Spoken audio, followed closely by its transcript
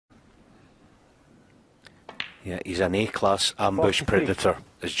Yeah, he's an A-class ambush predator,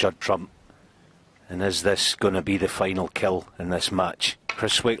 is Judd Trump. And is this going to be the final kill in this match?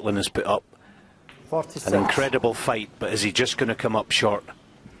 Chris Wakelin has put up 46. An incredible fight, but is he just going to come up short?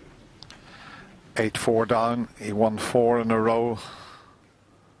 8-4 down. He won 4 in a row.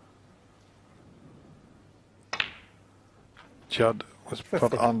 Judd was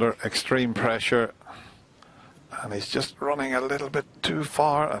put under extreme pressure, and he's just running a little bit too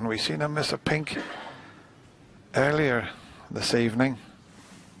far, and we've seen him miss a pink earlier this evening.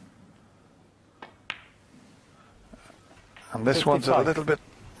 And this 55. one's a little bit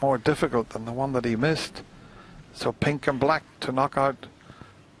more difficult than the one that he missed. So pink and black to knock out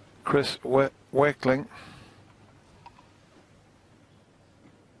Chris Wakelin.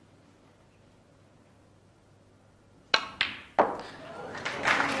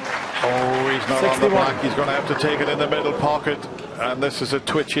 Oh, he's not 61. On the black. He's going to have to take it in the middle pocket. And this is a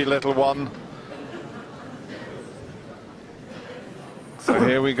twitchy little one. So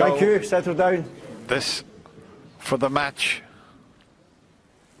here we go. Thank you. Settle down. This for the match.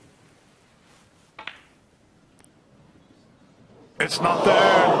 It's not there.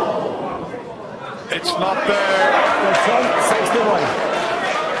 It's not there. 61.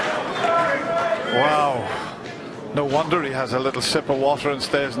 Wow. No wonder he has a little sip of water and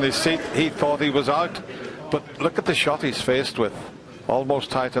stays in his seat. He thought he was out. But look at the shot he's faced with. Almost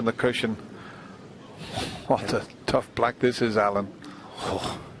tight on the cushion. What a tough black this is, Alan.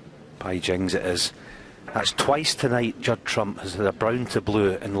 Oh, by jings it is. That's twice tonight Judd Trump has had a brown to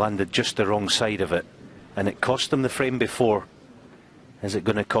blue and landed just the wrong side of it. And it cost him the frame before. Is it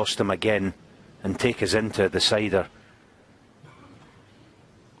going to cost him again and take us into the decider?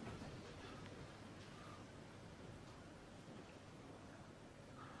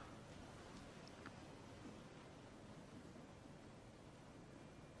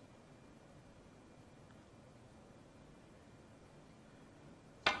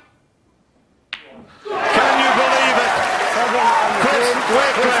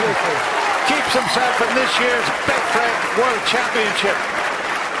 Wakelin keeps himself in this year's Betfred World Championship.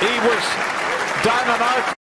 He was down and out.